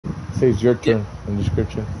says your turn in the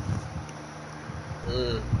description.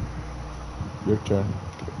 Mm. Your turn.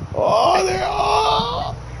 Oh, there!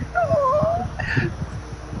 Oh!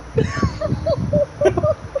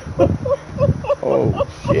 Oh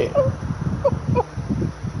shit!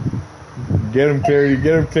 Get him, Clarity.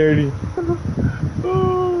 Get him, Clarity.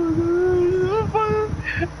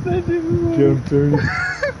 Get him, Clarity.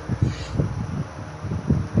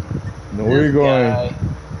 No, where you going?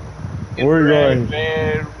 Where are you going?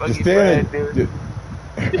 Man, Just stand. dude.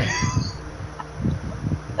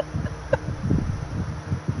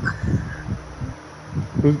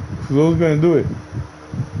 Who's gonna do it?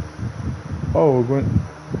 Oh, we're going.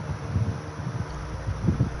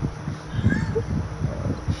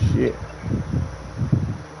 Oh, shit.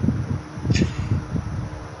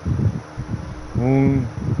 Moon.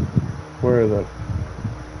 Where is it?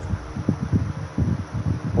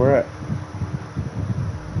 Where at?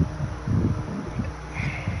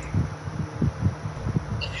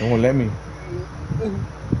 They won't let me.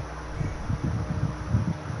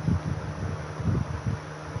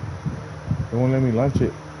 They won't let me launch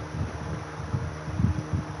it.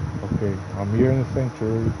 Okay, I'm here in the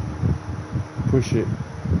sanctuary. Push it.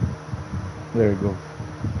 There it goes.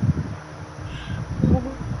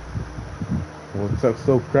 What's up?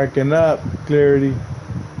 So cracking up, Clarity.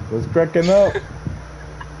 What's cracking up?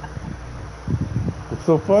 What's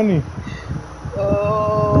so funny?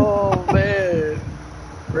 Oh man,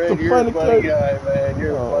 Fred, So you're funny, a funny Clarity. guy, man.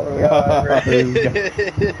 You're a funny guy,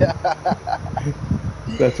 Fred.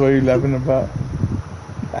 That's what you're laughing about?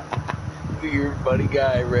 You're a funny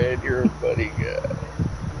guy, Red. You're a funny guy.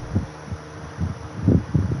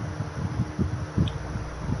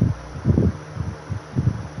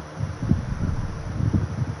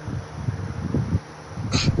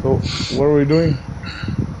 So, what are we doing?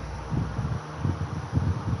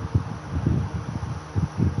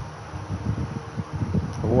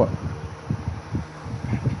 What?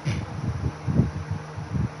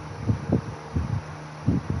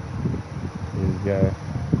 This guy.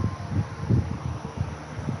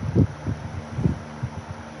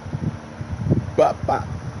 Papa.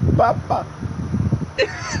 Papa.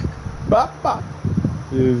 Papa.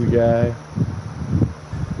 This guy.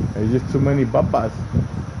 There's just too many papas.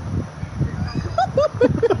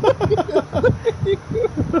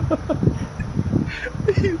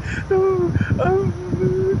 I'm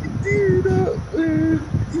tearing up, man.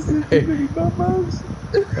 Just too many papas.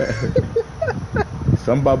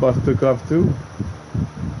 Some babas took off too.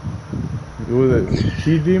 Was it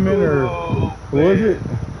She Demon or who was it?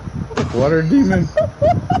 Water Demon?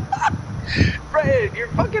 Fred, you're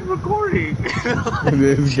fucking recording.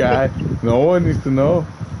 This guy. No one needs to know.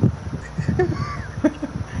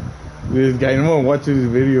 This guy, no one watches his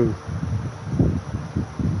videos.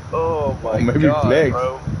 Oh my maybe god, Flex.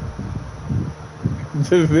 bro.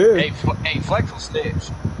 Just this. Hey, Flex will snitch.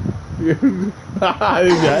 This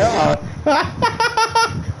guy.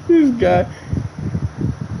 This guy.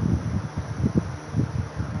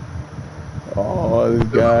 Oh, this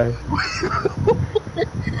guy.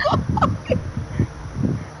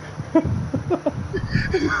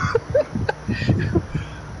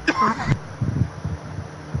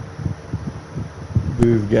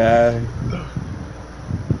 This guy.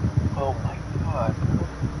 Oh my god.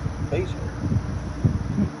 Face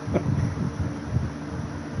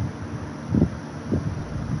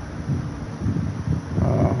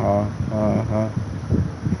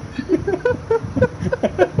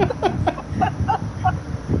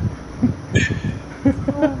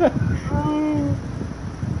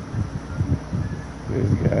This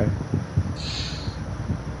guy.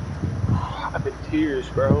 I'm in tears,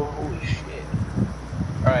 bro. Holy shit.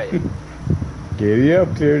 Alright. Giddy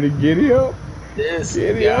up, Clarity. Giddy up. This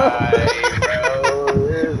Giddy guy, up. bro.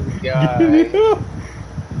 This guy. Giddy up.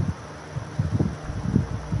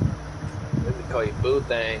 Let me call you Boo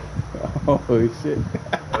Thing. Holy shit.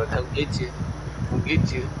 I'll come get you. Come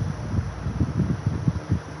get you.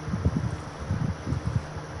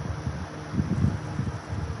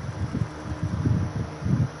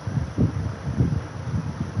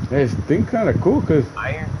 Hey, this thing kind of cool because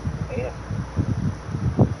Iron Man.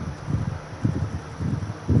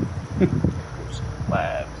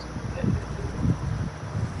 Labs.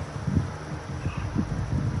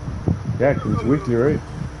 yeah, because it's weekly, right?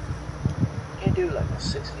 Can't do like a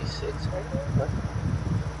 66 right now.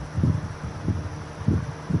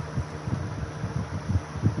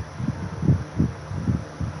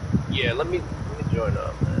 Yeah, let me join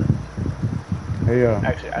up, man. Hey,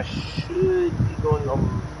 Actually, I should be going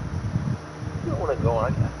on. I don't want to go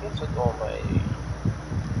on. I guess I'll go on my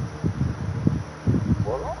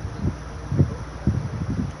Warlock.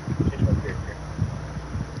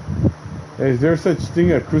 Is there such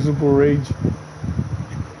thing as Crucible Rage?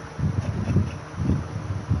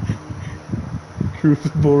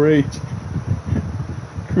 Crucible Rage.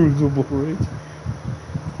 Crucible Rage.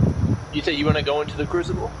 You say you want to go into the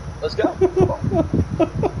Crucible? Let's go.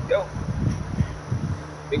 Go.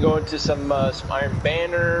 We can go into some Iron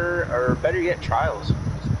Banner, or better yet, Trials.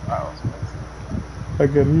 Trials. I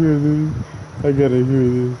gotta hear this. I gotta hear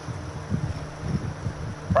this.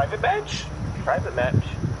 Private match? Private match.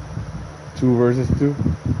 2 versus 2.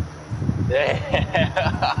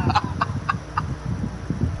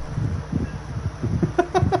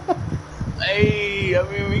 Hey, I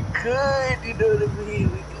mean, we could, you know what I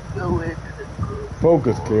mean? We could go into the group.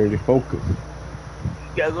 Focus, Clarity, focus.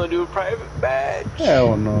 You guys want to do a private match?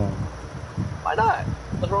 Hell no. Why not?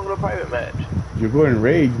 What's wrong with a private match? You're going in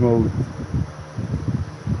rage mode.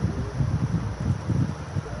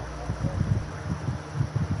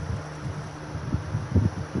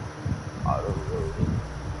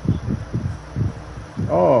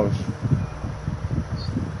 Oh,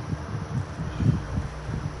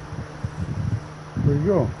 where'd you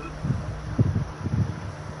go?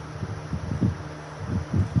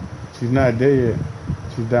 She's not there yet.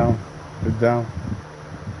 She's down. It's down.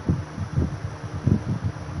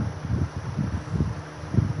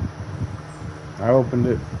 I opened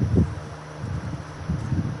it.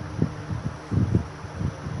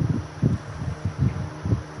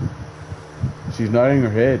 She's nodding her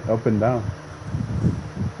head up and down.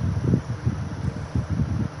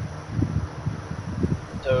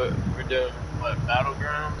 So, we're doing, what,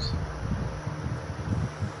 Battlegrounds?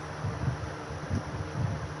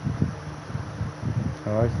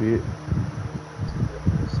 Oh, I see it.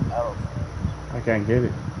 I can't get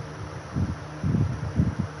it.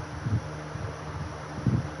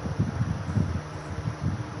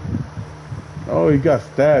 Oh, he got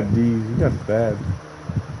stabbed, D's. He got stabbed.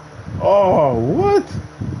 Oh, what?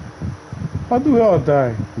 How do we all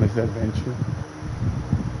die? Misadventure.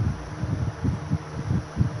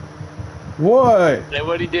 What? Hey,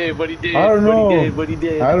 what he did, what he did. I don't know. What he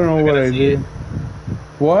did. I don't know what I did.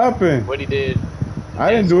 What happened? What he did.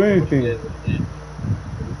 I didn't do anything. What he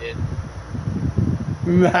did.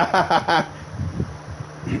 Nah.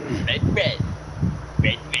 Red, red.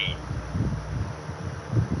 Red, red.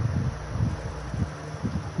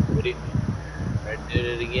 What he Red did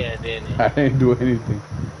it again, didn't he? I didn't do anything.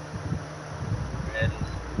 Red,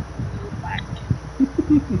 black.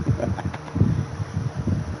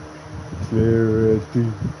 Clarity.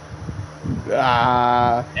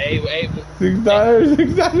 Ah. Hey, hey. $6.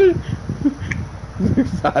 $6.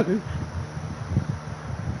 $6.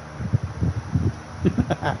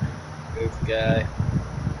 This guy.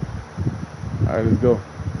 Alright, let's go.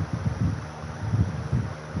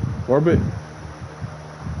 Orbit.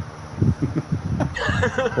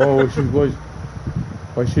 Whoa,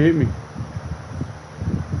 why she hit me?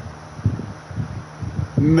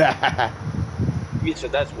 Nah. You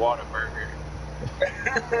said that's Whataburger.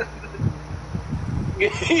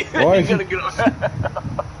 Why is gonna she... get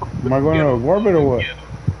Am I going to orbit or what?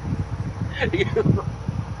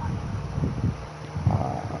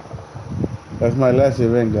 That's my last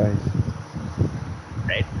event, guys.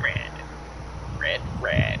 Red, red. Red,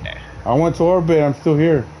 red. I went to orbit. I'm still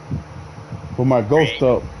here. With my ghost Red,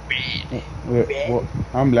 up. Red, Well,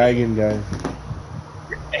 I'm lagging, guys.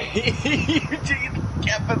 You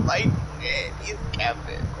capping like shit. You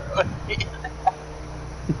capping, bro.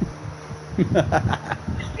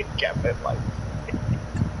 You capping like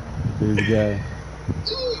This guy.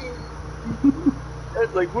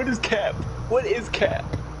 That's like, what is cap? What is cap?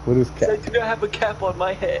 What is cap? I do not have a cap on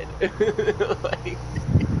my head. Like,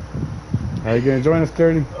 Are you gonna join us,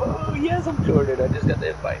 Clarity? oh yes, I'm joining. I just got the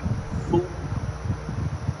invite. Boom.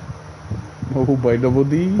 Oh, by double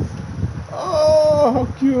D's. Oh, how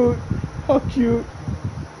cute. How cute.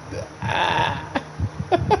 Ah.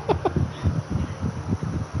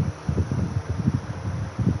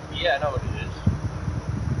 Yeah, I know what it is.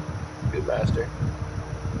 Good master.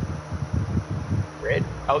 Red.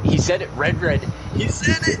 Oh, he said it. Red, red. He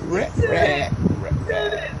said it. Red, He said red, it. red, He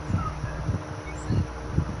said red. it.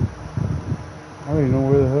 I don't even know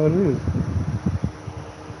where the hell it is.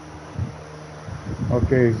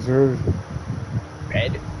 Okay, sir.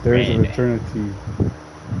 Red. There's red. an eternity.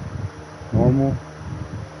 Normal.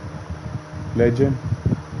 Legend.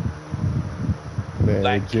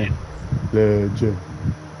 Legend. Legend.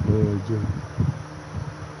 Legend.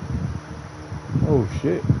 Oh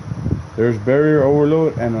shit. There's barrier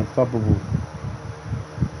overload and unstoppable.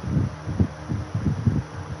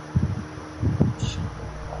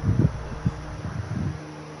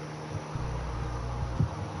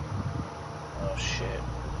 Oh shit.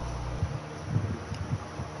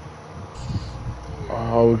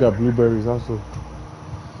 Oh, we got blueberries also.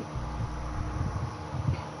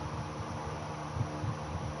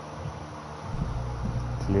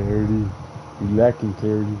 Clarity. You lacking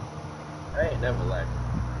clarity. I ain't never like. I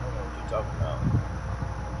don't know what you're talking about.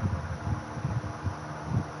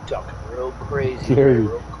 Talking real crazy, Clarity.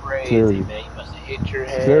 real crazy, Clarity. man. You must have hit your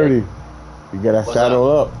head. Clarity. You gotta What's saddle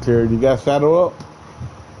up? up, Clarity. You gotta saddle up.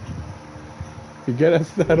 You gotta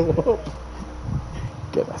saddle up.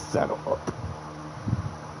 Gotta saddle up.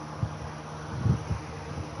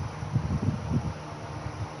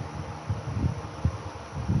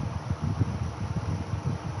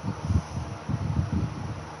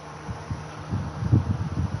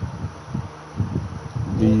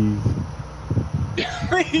 D's.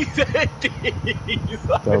 He said D's.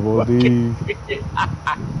 Double D's.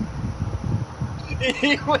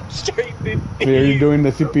 He went straight to Clarity D's. doing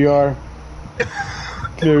the CPR.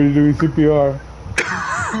 Clarity doing CPR.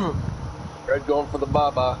 Red going for the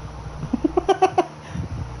baba.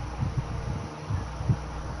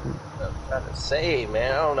 I'm trying to say,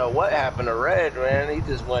 man, I don't know what happened to Red, man. He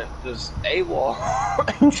just went AWOL.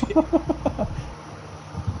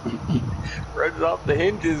 Red's off the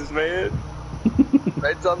hinges, man.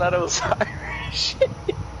 Red's on that Osiris shit.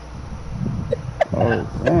 Oh,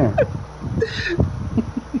 man.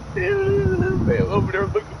 Man, over there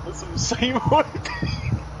looking for some Seymour.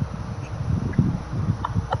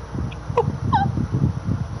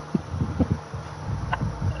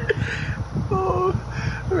 Oh,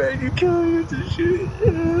 man, you killing me with this shit.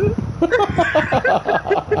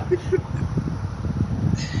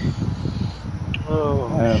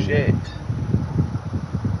 Oh, shit.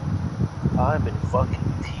 I'm in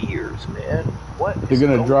fucking tears, man. What is They're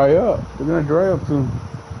gonna going- dry up. They're gonna dry up soon.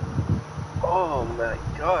 Oh my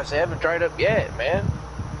gosh, they haven't dried up yet, man.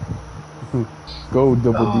 Go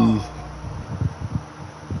double D's.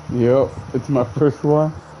 Yep, it's my first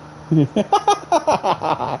one. It's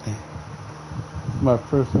my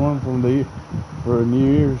first one from the for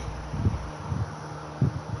New Year's.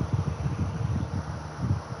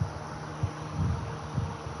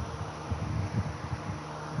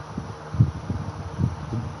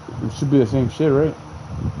 It should be the same shit, right?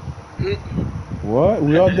 What?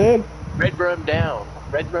 We all dead? Red rum down.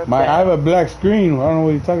 Red rum I down. have a black screen. I don't know what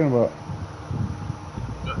you're talking about.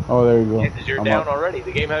 Oh, there you go. Yeah, because you're I'm down up. already.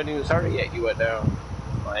 The game hadn't even started yet. You went down.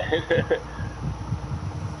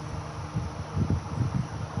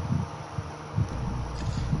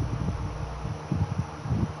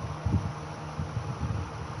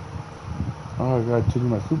 Oh, I gotta change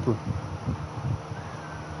my super.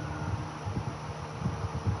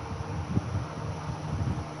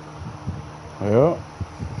 Yep.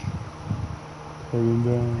 Heading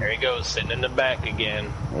down. There he goes, sitting in the back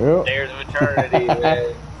again. Yep. There's eternity,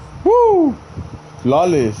 man. Woo!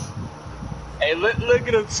 Flawless. Hey, look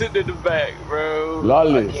at him sitting in the back, bro.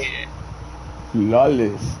 Flawless. I can't.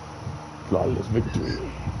 Flawless. Flawless victory.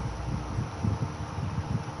 Man,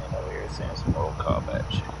 over here saying some Mortal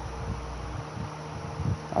Kombat shit.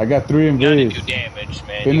 I got 3 You gotta do invades. damage,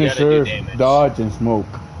 man. You gotta do Finisher, damage. dodge, and smoke.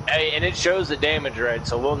 Hey, and it shows the damage, Red,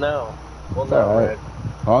 so we'll know. We'll It's know, alright. Red.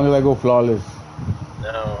 As long as I go flawless.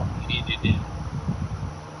 No, you need to do.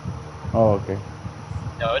 Oh, okay.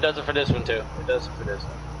 No, it does it for this one, too. It does it for this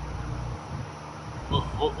one.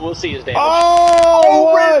 We'll see his damage. Oh,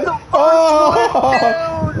 what?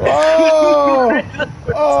 Oh, Oh!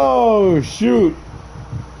 oh, shoot.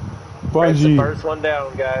 Red's the Bungie. first one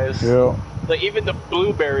down, guys. Yep. Like, even the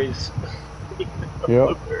blueberries. Yep.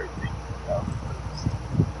 Blueberries.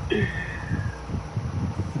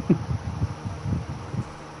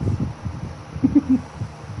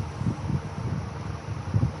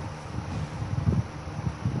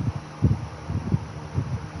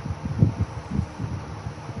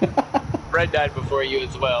 Red died before you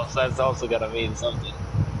as well, so that's also gotta mean something.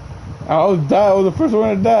 I was the first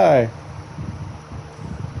one to die.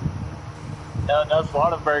 No,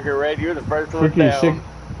 Swanenberger, Red, you're the first one Freaking down.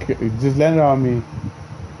 shit just landed on me.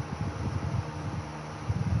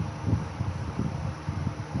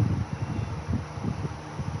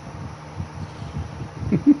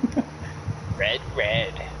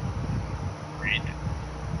 Red.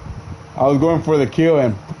 I was going for the kill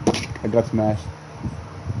and I got smashed.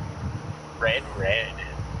 Red.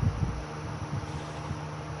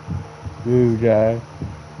 This guy.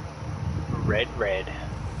 Red.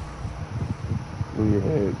 Look at your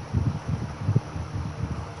head.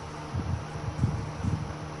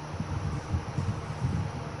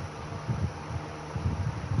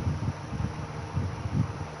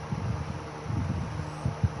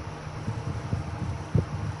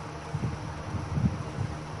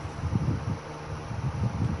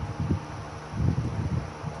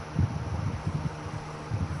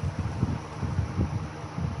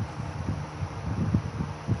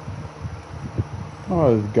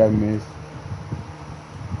 Oh, this guy missed.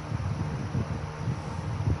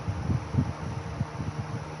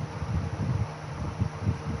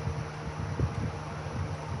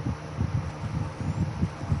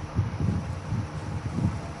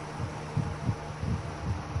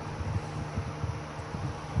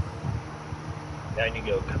 Down you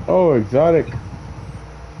go. Oh, exotic.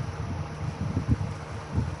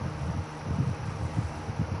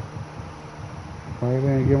 Why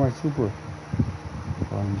didn't I get my super?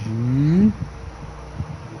 Bungie.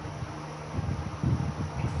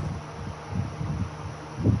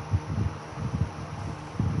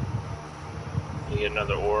 You get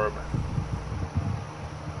another orb.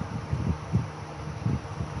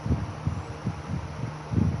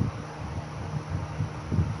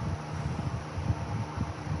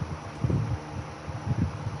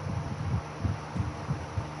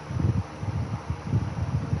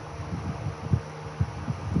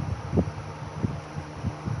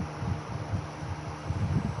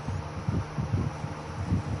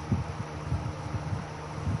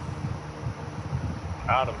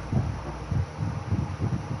 Got him.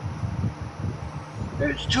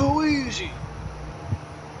 It's too easy.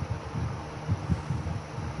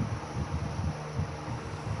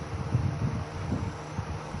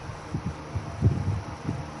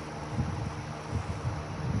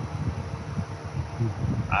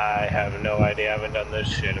 I have no idea. I haven't done this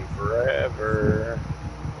shit in forever.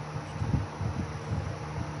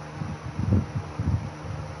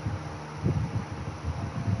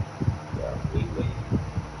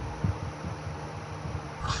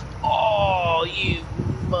 Oh, you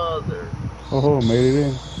mother. Oh, made it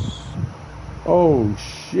in. Oh,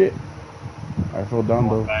 shit. I fell down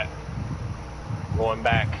though. Back. Going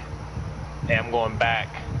back. Hey, I'm going back.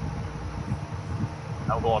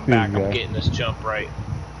 I'm going back. I'm getting this jump right.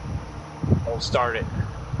 Don't start it.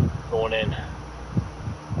 Going in.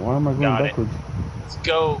 Why am I going backwards? Let's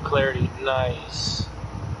go, Clarity. Nice.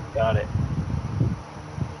 Got it.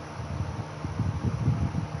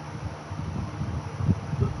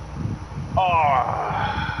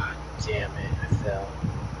 Oh, damn it. I fell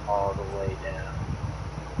all the way down.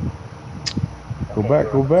 Go back,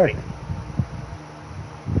 go back.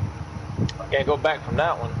 I can't go back from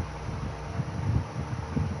that one.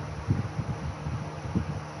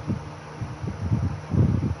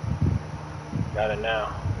 Got it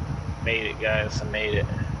now. Made it, guys. I made it.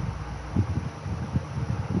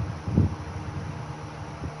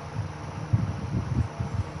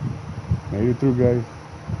 Made it through, guys.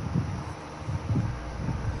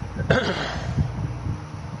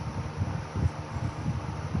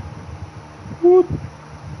 Whoop.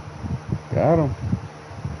 Got him.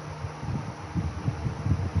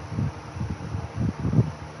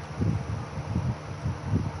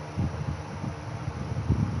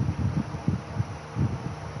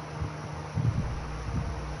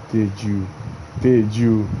 Did you? Did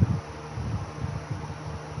you?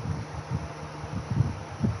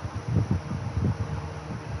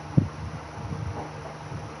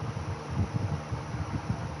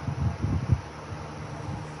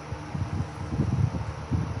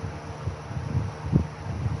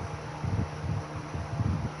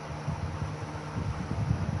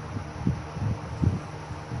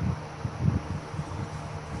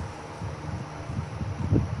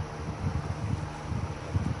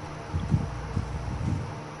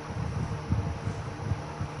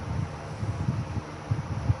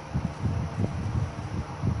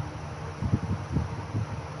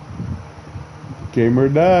 Gamer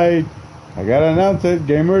died. I gotta announce it.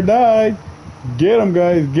 Gamer died. Get him,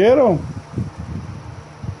 guys. Get him.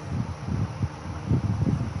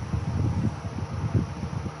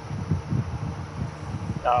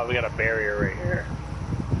 Oh, we got a barrier right here.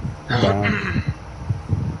 Down. Damn.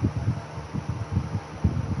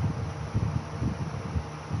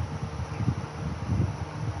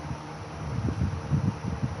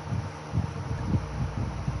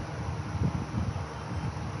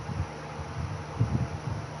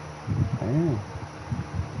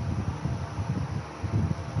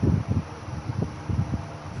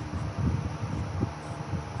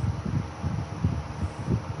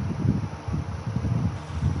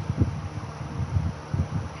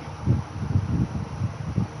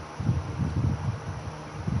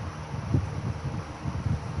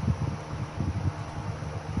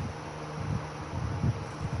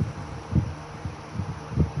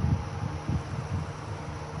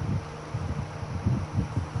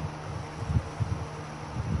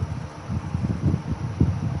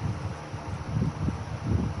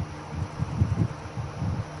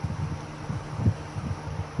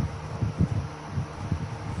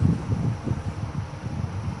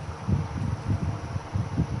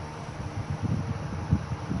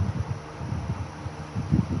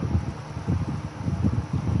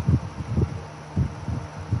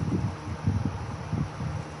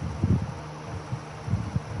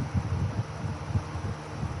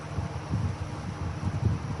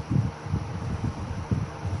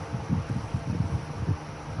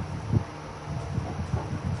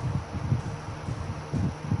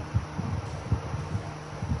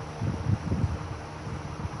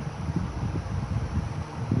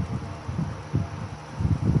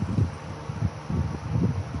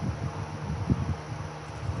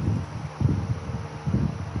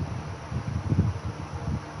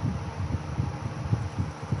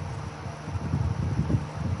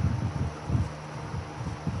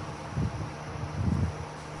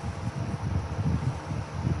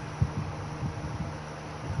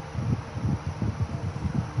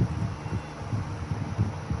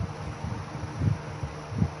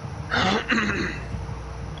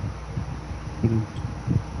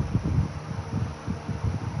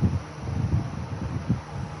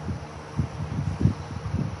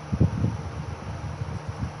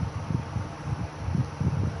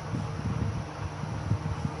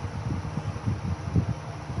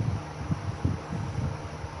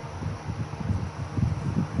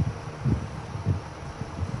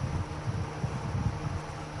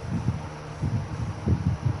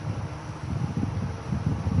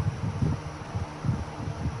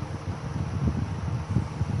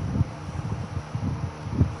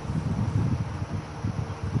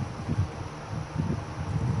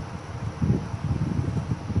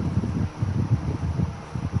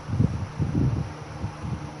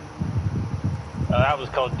 That was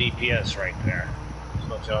called DPS right there. Just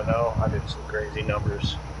to let y'all know, I did some crazy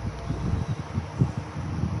numbers.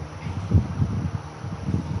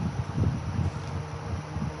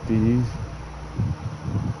 These.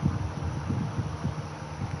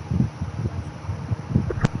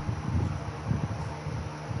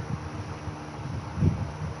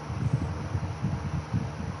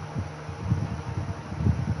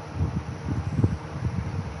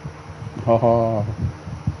 Oh,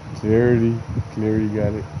 Clarity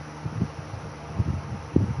got it.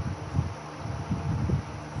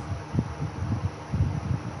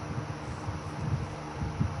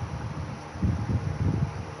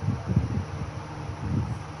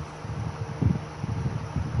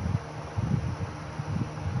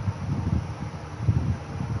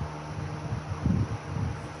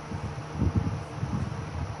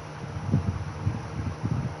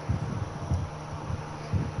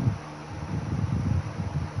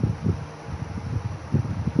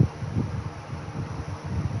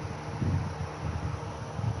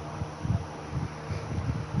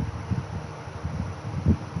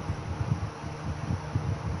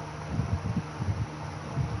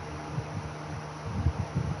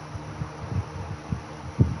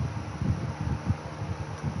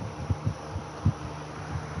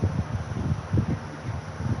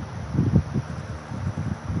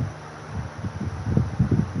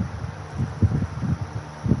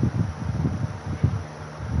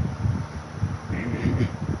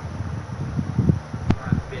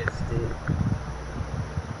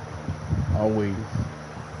 Always.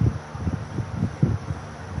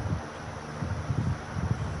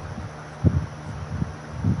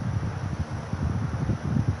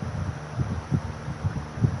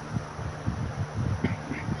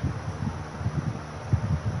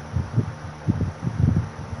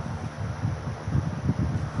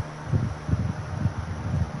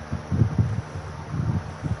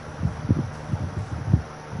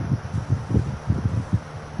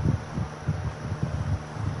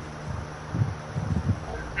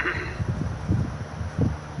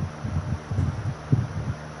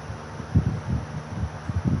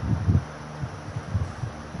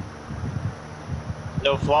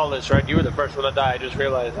 No flawless, right? You were the first one to die. I just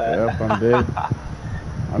realized that. Yep, I'm dead.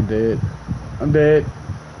 I'm dead. I'm dead.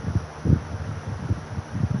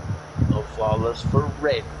 No flawless for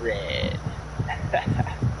red.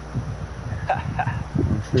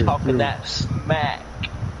 Sure, Talking that smack.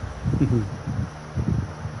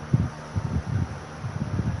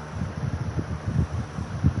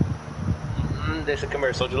 They said, come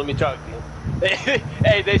here, soldier, let me talk to you.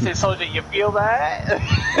 Hey, they said, soldier, you feel that?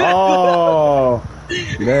 Oh,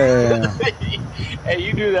 damn. Hey,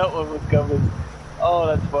 you knew that one was coming. Oh,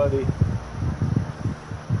 that's funny.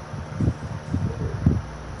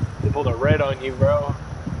 They pulled a red on you, bro.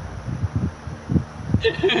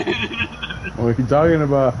 What are you talking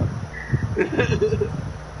about?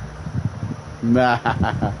 Nah.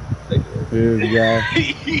 This guy.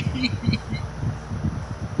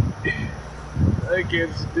 I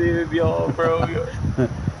can't stand y'all, bro.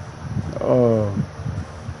 Oh.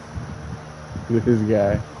 This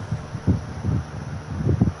guy.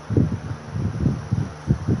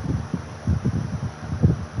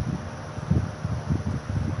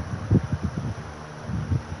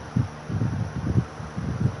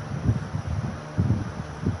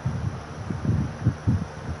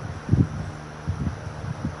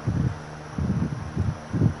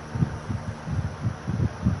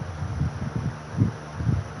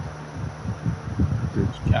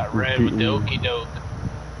 Got red with the okie doke.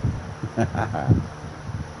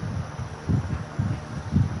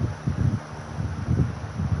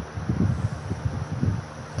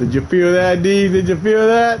 Did you feel that, D? Did you feel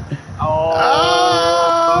that?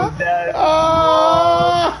 Oh, that's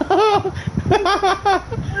oh!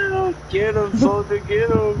 Get him, soldier, get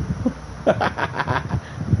him.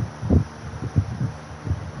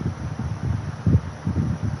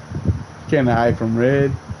 Can't hide from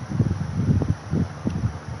red.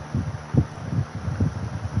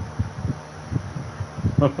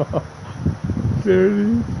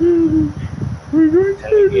 30, 30. We're going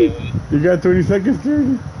 30. You got 20 seconds,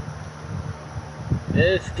 30.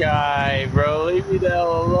 This guy, bro, leave me the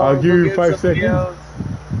hell alone. I'll give Go you get 5 somebody seconds. else.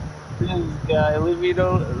 This guy, leave me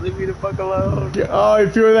the fuck alone. Oh, you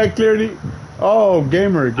feel that clearly? Oh,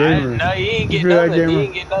 gamer. No, he ain't You get feel that, nothing. He gamer?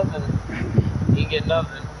 ain't get nothing. He ain't get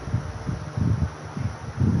nothing.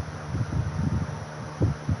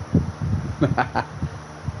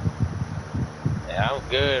 Yeah, I'm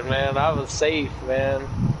good, man. I was safe, man.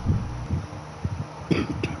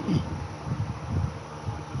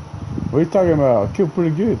 What are you talking about? I killed pretty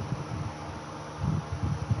good.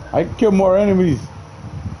 I can kill more enemies.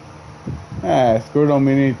 Score don't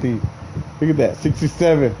mean anything. Look at that,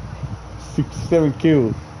 67. 67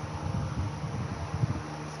 kills.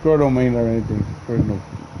 Score don't mean or anything. Score no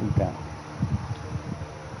count.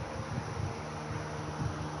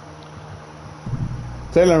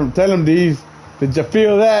 Tell him these. Did you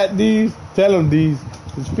feel that, these? Tell him these.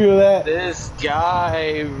 Did you feel that? This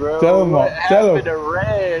guy, bro. Tell him what tell happened him. to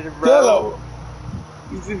Red, bro? Tell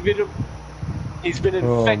him. He's been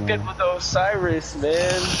infected with Osiris,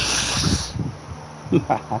 man.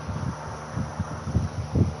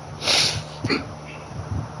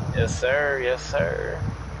 Yes, sir. Yes, sir.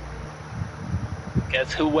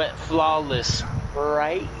 Guess who went flawless?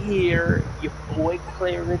 Right here. Your boy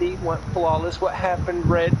Clarity went flawless. What happened,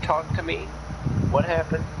 Red? Talk to me. What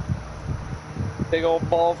happened? Big old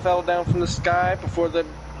ball fell down from the sky before the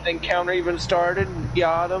encounter even started.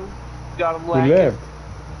 Got him. Got him lacking.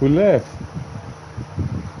 Who left?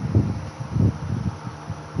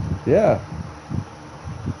 Yeah.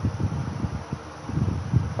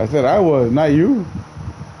 I said I was, not you.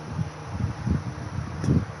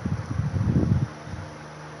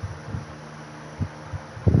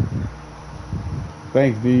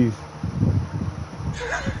 Thanks, D's.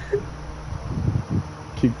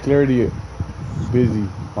 Keep Clarity busy.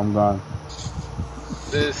 I'm gone.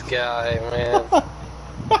 This guy, man.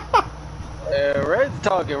 Red's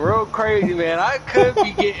talking real crazy, man. I could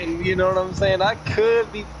be getting, you know what I'm saying? I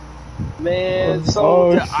could be, man.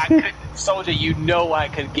 Soldier, Soldier, you know I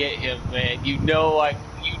could get him, man. You know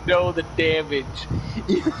the damage.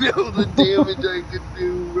 You know the damage I could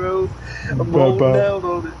do, bro. I'm holding out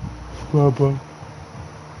on it. Bye.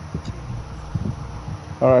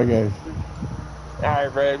 Alright, guys.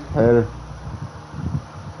 Alright, Red. Later.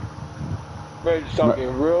 Red's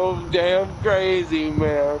talking real damn crazy,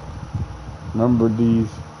 man. Remember these.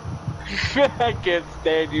 I can't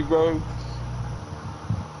stand you, bro.